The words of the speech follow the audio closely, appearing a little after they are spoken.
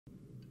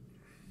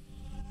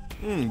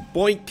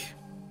Boink.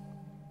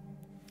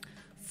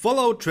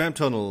 Follow tram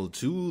tunnel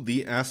to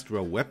the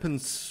Astra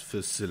weapons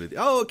facility.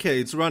 Oh, okay,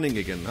 it's running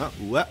again. Huh?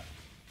 What?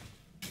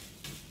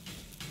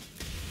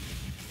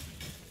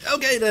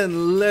 Okay,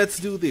 then let's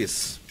do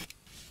this.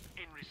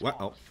 In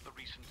response to the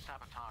recent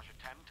sabotage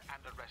attempt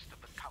and arrest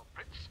of the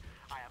culprits,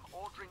 I am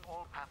ordering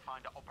all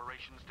Pathfinder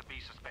operations to be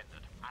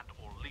suspended and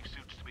all leaf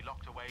suits to be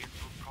locked away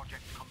until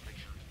project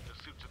completion. The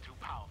suits are too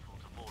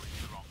powerful to fall into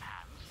the wrong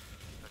hands.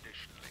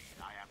 Additionally,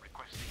 I am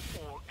requesting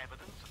all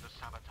evidence of the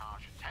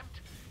sabotage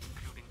attempt,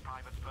 including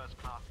Private First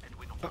Class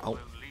Edwin Hall's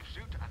own leaf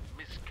suit and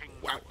Miss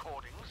King's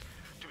recordings,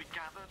 to be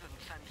gathered and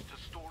sent to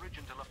storage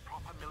until a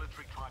proper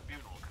military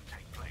tribunal can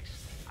take place.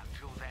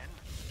 Until then,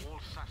 all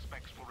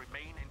suspects will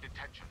remain in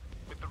detention.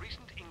 With the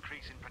recent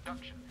increase in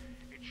production,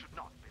 it should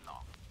not be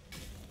long.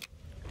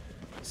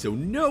 So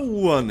no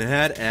one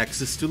had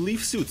access to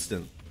leaf suits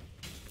then.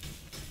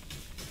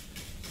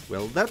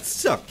 Well, that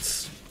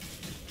sucks.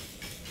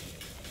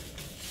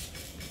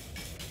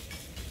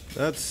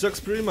 That sucks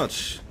pretty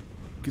much.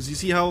 Because you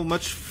see how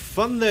much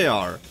fun they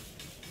are.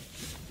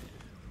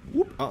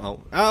 Whoop,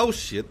 uh-oh. Oh,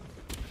 shit.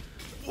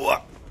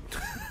 What?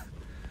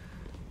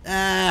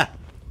 Ah.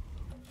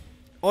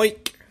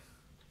 Oink.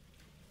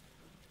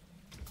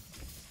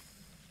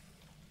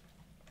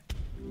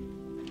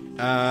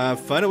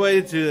 Find a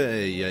way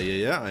to...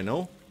 yeah, I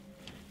know.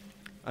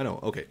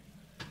 Okay.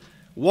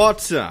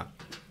 Water.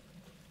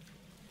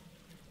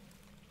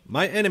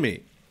 My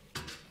enemy.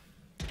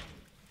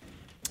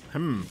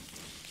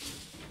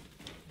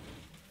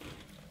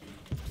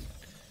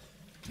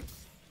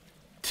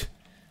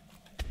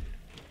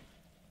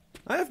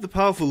 I have the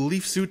powerful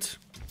leaf suit,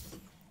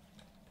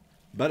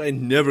 but I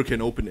never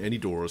can open any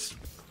doors.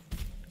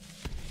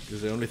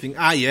 Because the only thing...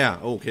 Ah, yeah,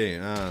 okay.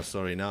 Ah,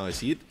 sorry, now I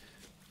see it.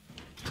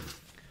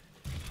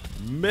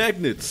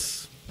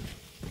 Magnets.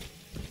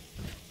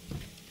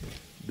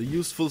 The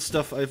useful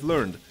stuff I've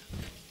learned.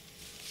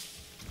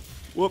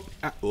 Whoop.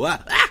 Ah,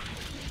 ah.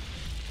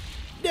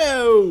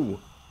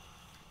 No!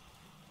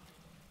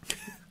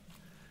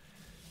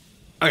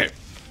 Okay.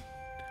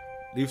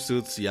 Leaf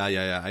suits,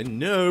 yeah, I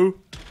know.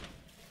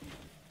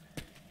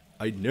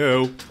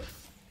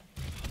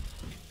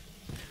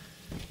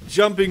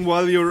 Jumping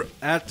while you're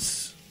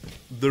at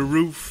the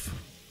roof,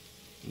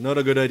 not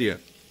a good idea.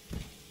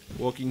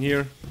 Walking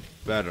here,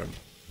 better.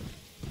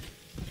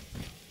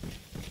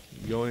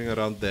 Going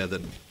around there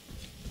then.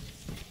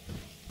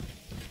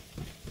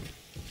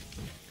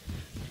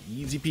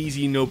 Easy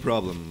peasy, no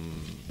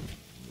problem.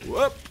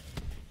 Whoop!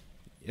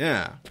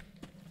 Yeah.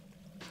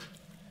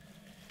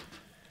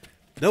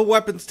 The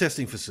weapons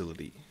testing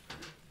facility.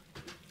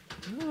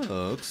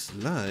 Looks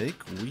like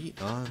we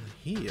are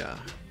here.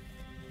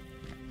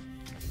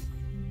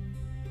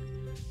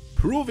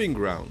 Proving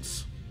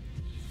grounds.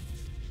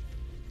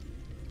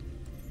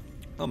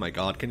 Oh my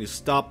god, can you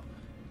stop?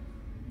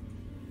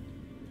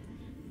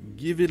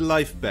 Give it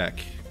life back.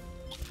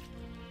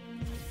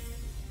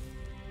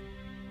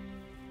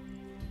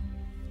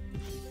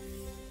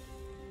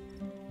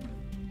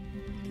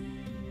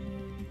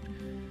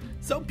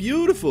 So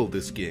beautiful,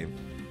 this game.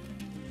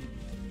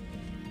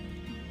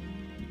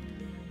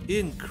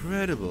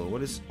 Incredible.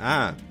 What is...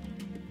 Ah.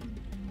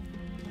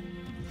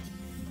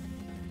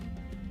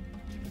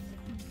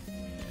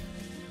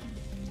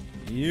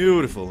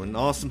 Beautiful. An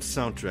awesome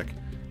soundtrack.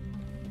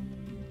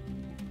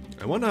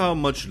 I wonder how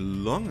much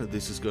longer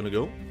this is gonna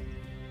go.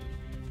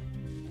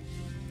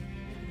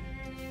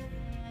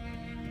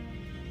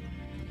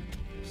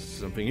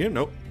 Something here?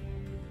 Nope.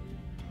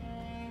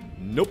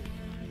 Nope.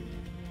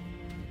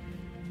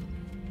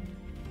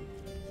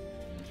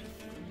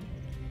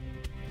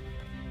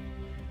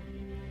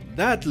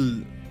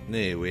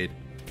 Nay, wait.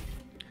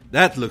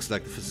 That looks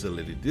like the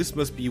facility. This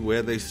must be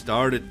where they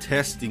started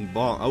testing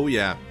bomb. Oh,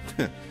 yeah.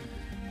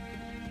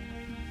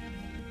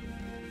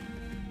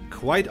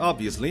 Quite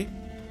obviously.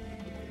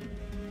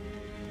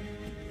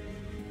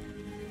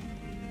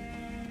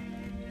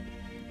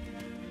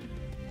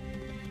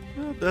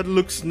 Well, that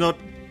looks not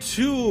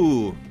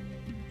too...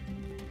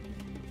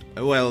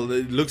 Well,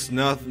 it looks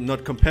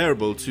not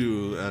comparable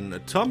to an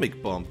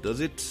atomic bomb, does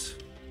it?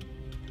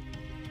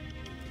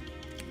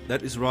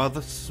 That is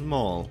rather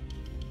small.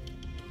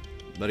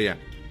 But yeah.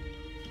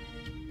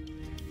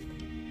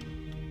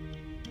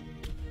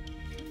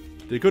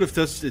 They could have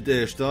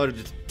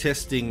started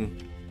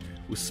testing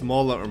with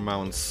smaller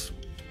amounts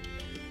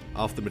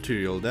of the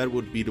material. That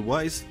would be the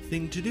wise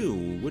thing to do,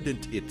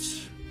 wouldn't it?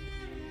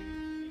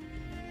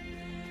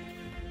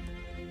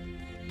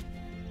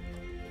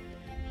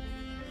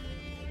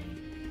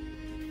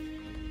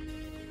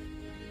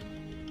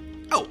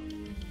 Oh!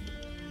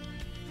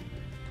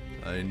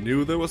 I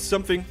knew there was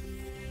something.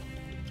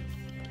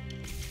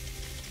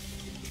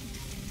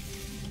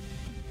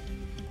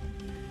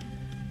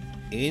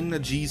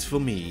 Energies for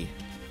me.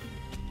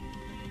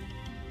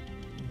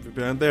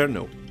 Behind there?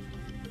 No.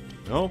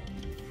 No?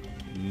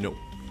 No.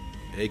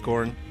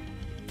 Acorn.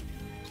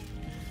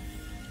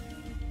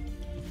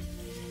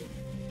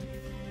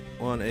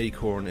 One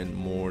acorn and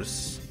more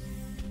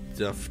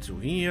stuff to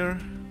here.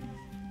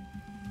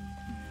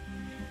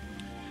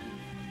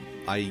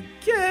 I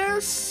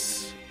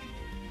guess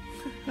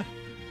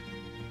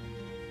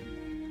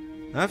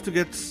I have to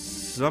get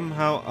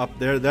somehow up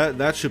there.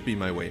 That should be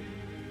my way.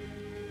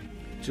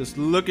 Just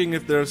looking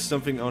if there's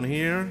something on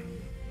here.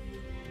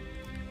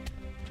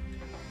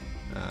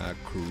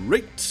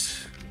 Great.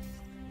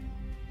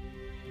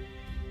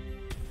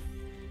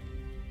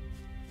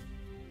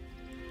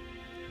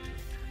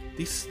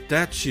 These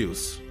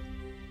statues.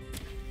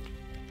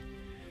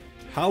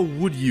 How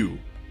would you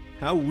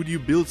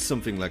build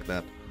something like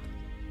that?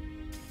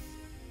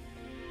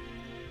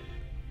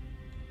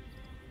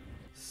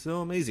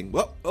 So amazing.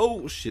 Well,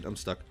 oh shit, I'm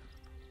stuck.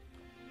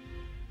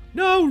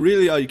 No,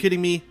 really? Are you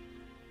kidding me?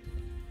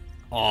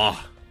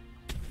 Ah.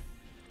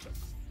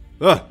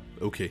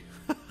 Okay.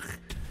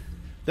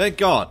 Thank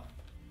God.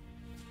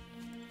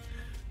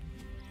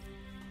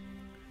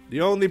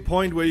 The only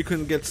point where you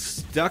can get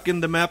stuck in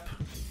the map,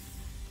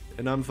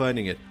 and I'm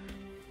finding it.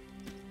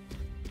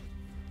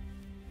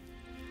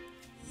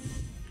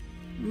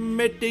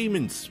 Met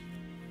Demons.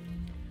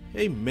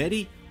 Hey,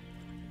 Maddie.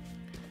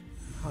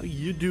 How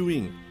you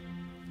doing?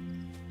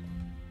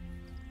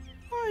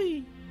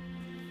 Hi.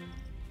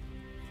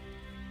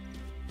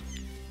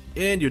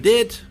 And you're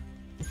dead.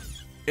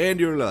 And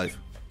you're alive.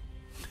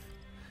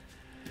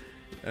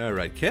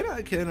 Alright, do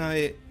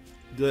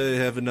I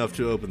have enough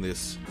to open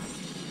this?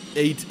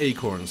 8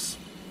 acorns.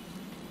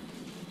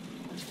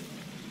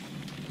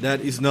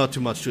 That is not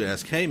too much to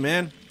ask. Hey,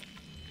 man.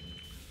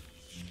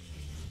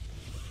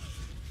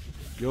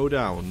 Go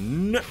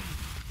down.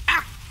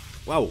 Ah!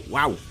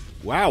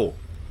 Wow.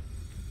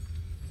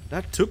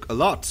 That took a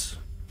lot.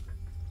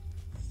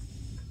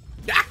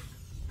 Ah!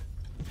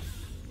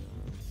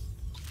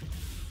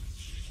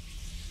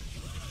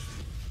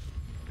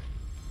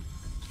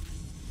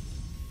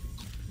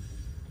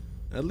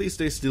 At least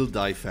they still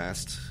die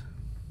fast.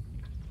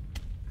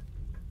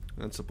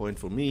 That's a point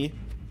for me.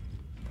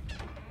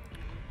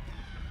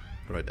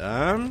 Alright,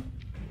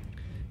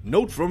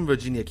 note from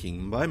Virginia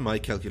King. By my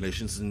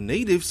calculations, the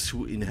natives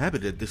who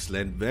inhabited this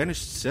land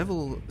vanished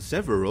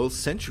several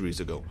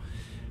centuries ago.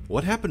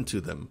 What happened to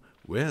them?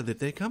 Where did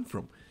they come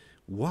from?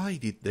 Why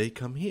did they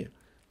come here?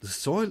 The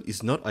soil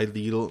is not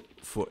ideal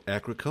for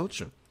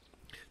agriculture.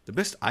 The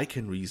best I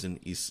can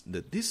reason is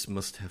that this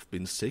must have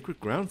been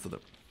sacred ground for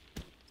them.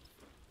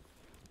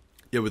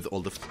 Yeah, with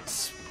all the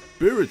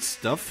spirit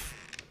stuff,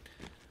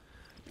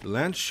 the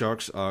land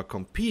sharks are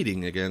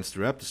competing against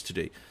raptors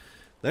today.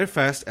 They're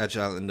fast,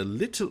 agile, and a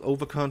little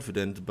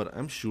overconfident, but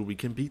I'm sure we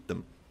can beat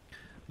them.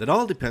 That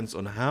all depends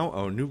on how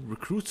our new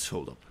recruits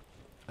hold up.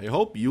 I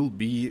hope you'll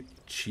be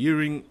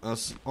cheering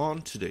us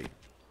on today.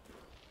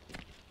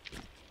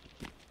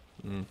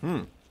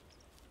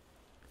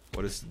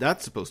 What is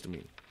that supposed to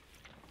mean?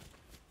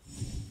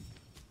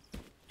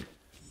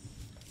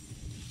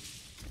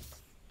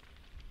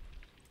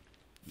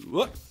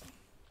 What?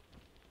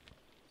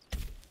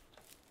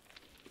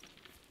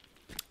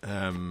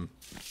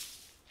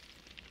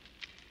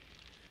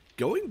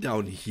 Going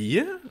down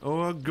here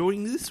or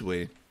going this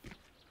way?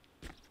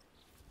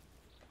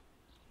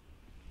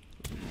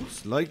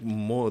 Looks like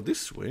more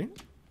this way.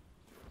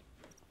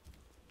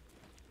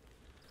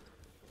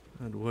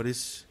 And what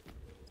is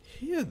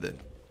here then?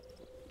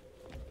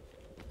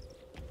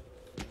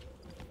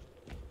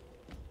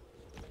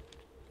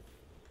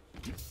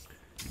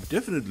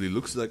 Definitely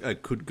looks like I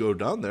could go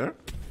down there,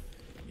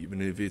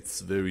 even if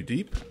it's very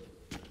deep.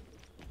 I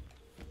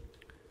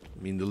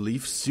mean, the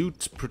leaf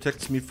suit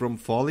protects me from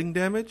falling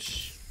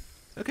damage.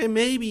 Okay,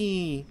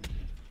 maybe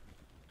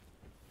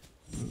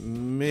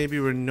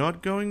we're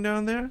not going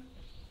down there.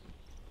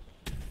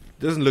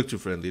 Doesn't look too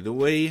friendly. The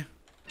way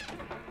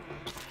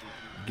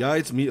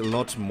guides me a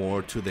lot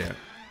more to there.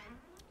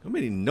 How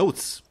many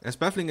notes? As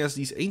baffling as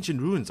these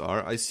ancient ruins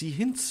are, I see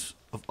hints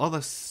of other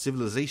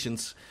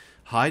civilizations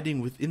hiding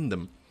within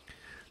them.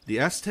 The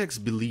Aztecs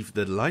believed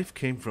that life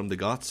came from the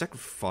gods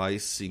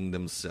sacrificing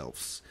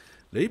themselves.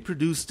 They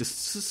produce the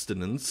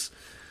sustenance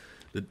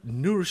that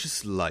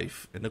nourishes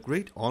life, and a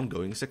great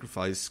ongoing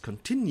sacrifice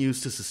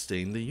continues to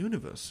sustain the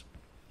universe.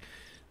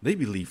 They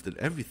believe that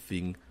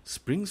everything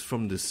springs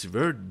from the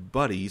severed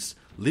bodies,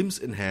 limbs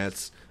and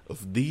heads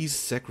of these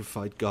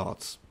sacrificed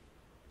gods,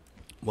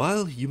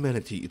 while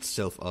humanity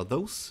itself are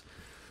those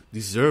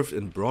deserved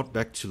and brought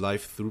back to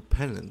life through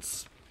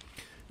penance.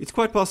 It's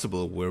quite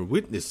possible we're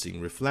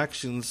witnessing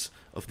reflections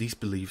of these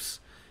beliefs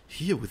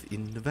here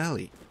within the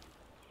valley.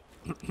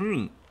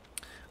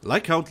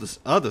 Like countless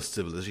other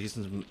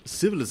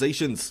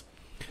civilizations,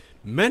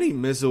 many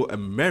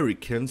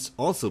Mesoamericans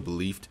also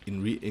believed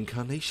in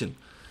reincarnation.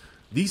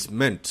 These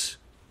meant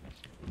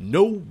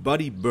no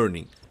body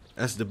burning,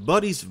 as the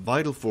body's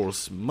vital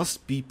force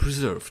must be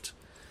preserved.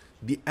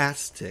 The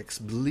Aztecs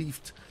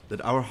believed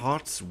that our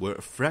hearts were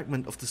a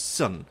fragment of the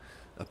sun,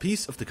 a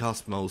piece of the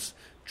cosmos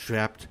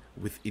trapped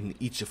within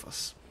each of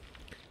us.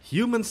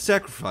 Human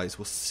sacrifice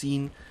was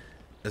seen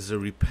as a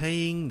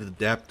repaying the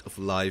debt of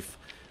life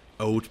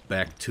owed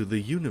back to the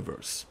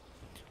universe.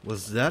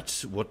 Was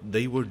that what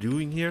they were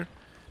doing here?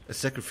 A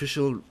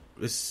sacrificial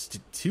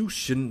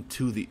restitution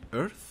to the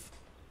earth?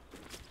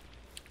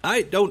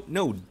 I don't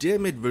know.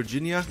 Damn it,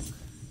 Virginia.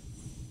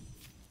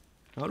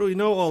 How do you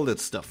know all that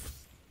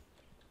stuff?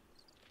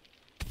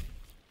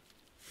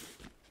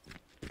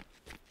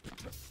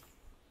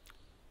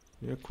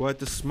 You're quite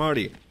the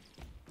smarty.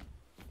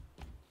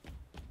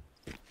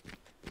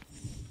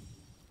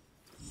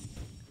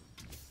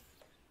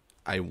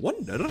 I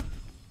wonder...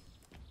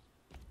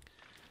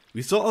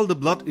 We saw all the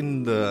blood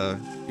in the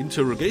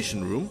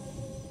interrogation room.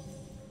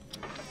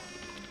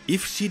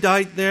 If she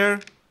died there,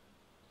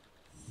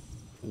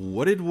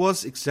 what it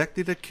was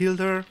exactly that killed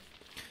her?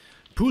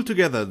 Pooled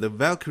together, the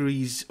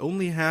Valkyries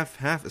only have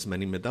half as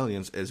many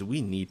medallions as we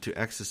need to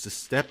access the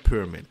Step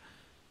Pyramid.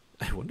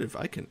 I wonder if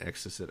I can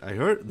access it. I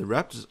heard the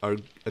Raptors are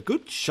a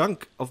good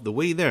chunk of the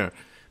way there,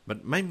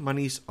 but my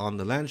money's on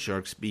the Land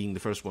Sharks being the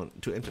first one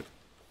to enter.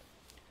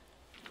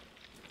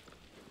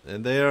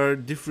 And there are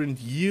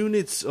different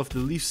units of the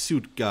leaf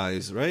suit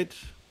guys, right?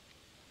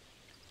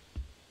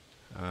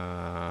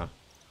 Why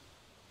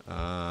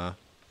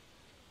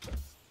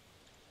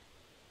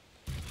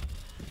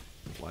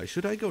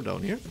should I go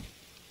down here?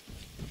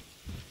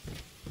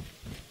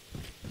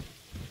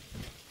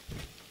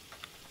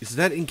 Is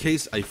that in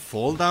case I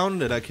fall down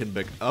that I can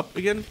back up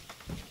again?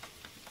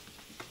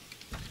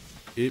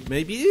 It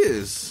maybe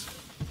is.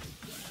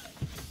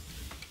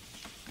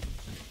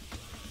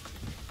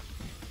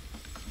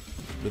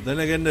 But then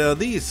again, there are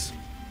these.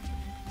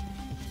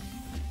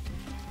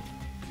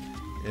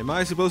 Am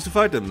I supposed to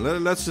fight them?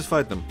 Let's just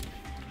fight them.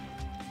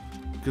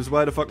 Because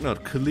why the fuck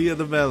not? Clear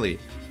the valley.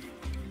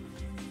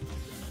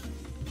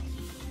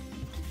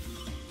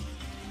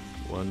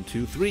 1,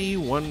 2, 3.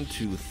 1,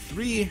 2,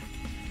 3.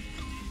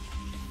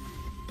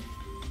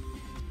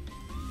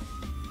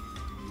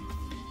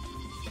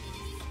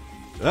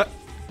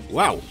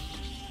 Wow.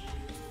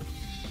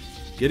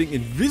 Getting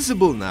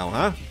invisible now,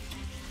 huh?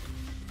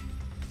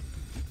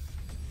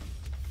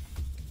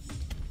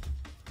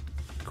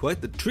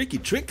 Quite the tricky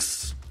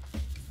tricks.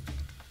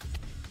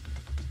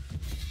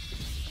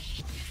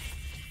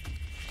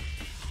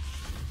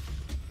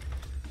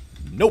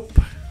 Nope.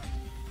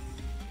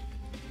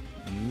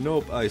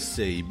 Nope, I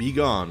say. Be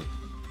gone.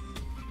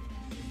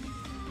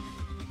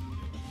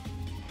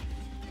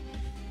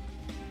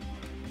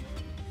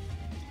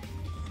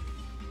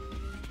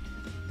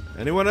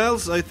 Anyone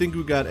else? I think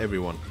we got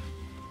everyone.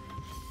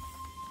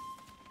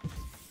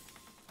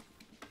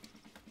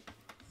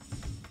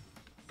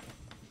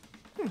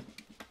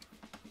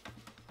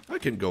 I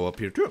can go up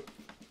here too.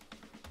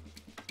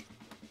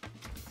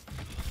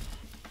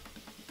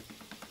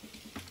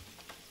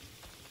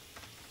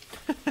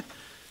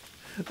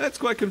 That's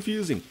quite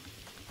confusing.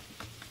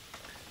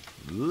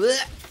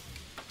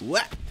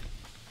 What?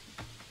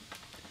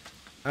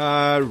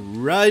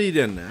 Righty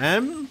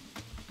then.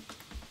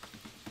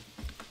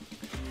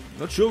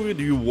 Not sure what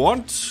you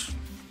want.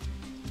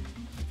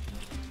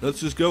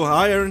 Let's just go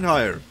higher and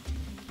higher.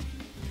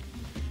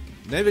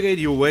 Navigate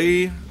your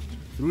way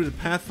through the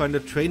Pathfinder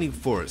training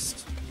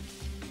forest.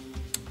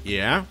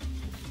 Yeah.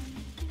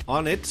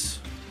 On it.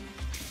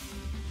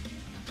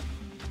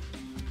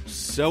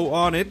 So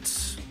on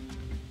it.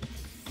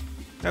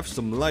 Have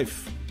some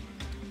life.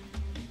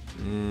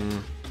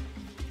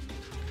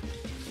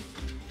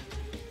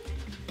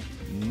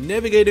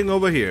 Navigating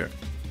over here.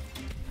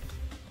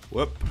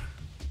 Whoop.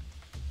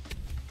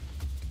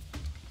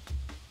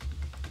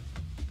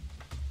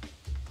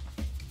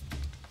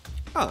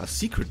 Ah, a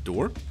secret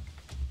door.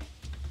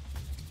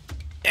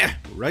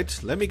 Right,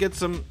 let me get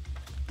some...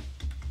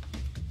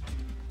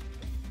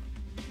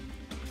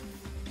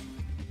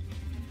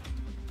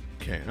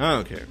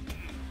 Okay.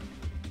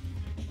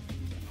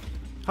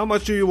 How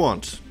much do you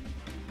want?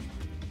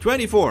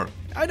 24.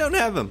 I don't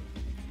have them.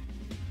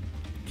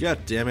 God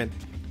damn it.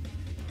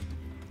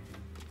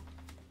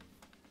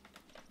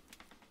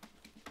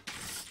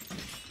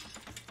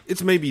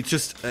 It's maybe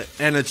just an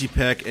energy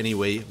pack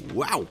anyway.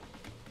 Wow.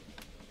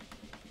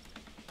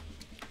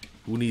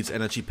 Who needs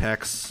energy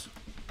packs?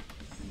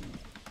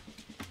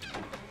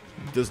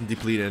 Doesn't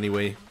deplete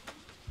anyway.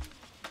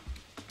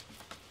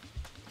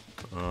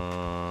 You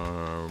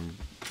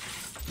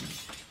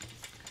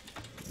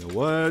know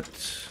what?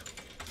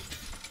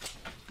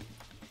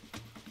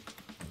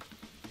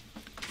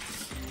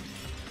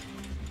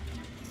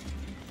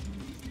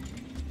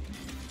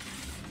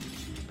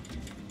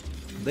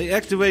 They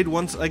activate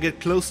once I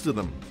get close to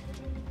them.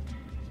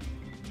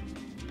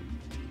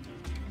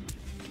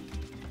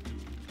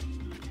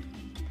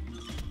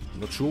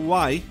 Not sure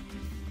why.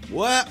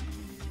 What?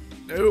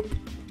 Nope.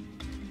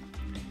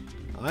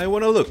 I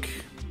wanna look.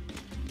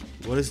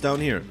 What is down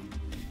here?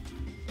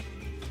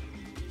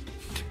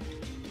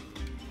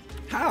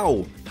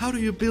 How? How do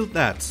you build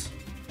that?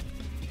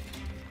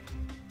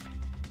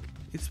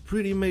 It's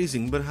pretty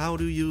amazing, but how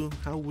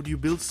would you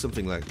build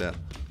something like that?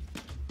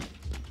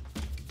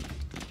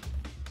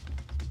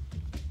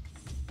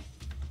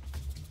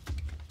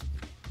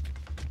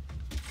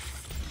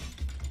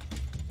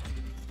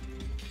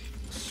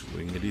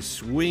 Swingity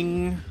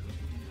swing.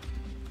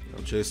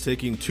 Just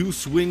taking 2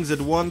 swings at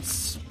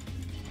once.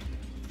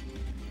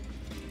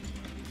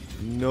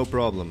 No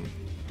problem.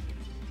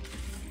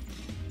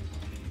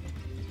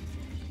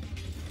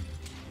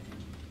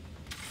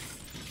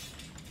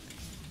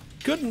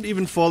 Couldn't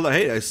even fall.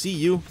 Hey, I see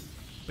you.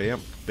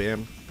 Bam,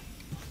 bam,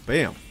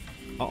 bam.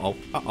 Uh-oh,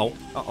 uh-oh,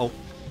 uh-oh.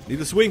 Need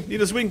a swing,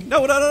 need a swing.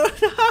 No, no, no,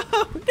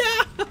 no,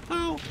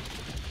 no.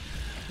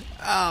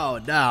 Oh,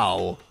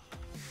 no.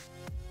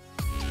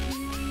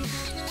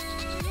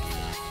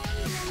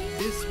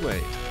 This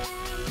way.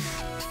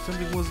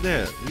 Something was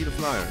there. Need a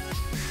flyer.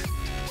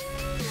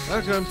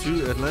 Welcome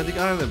to Atlantic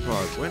Island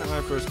Park. When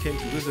I first came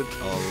to visit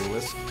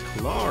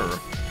Alesclar.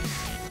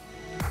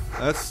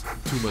 That's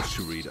too much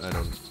to read. I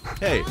don't.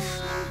 Hey,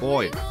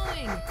 boy.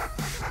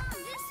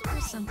 This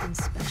was something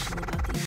special about the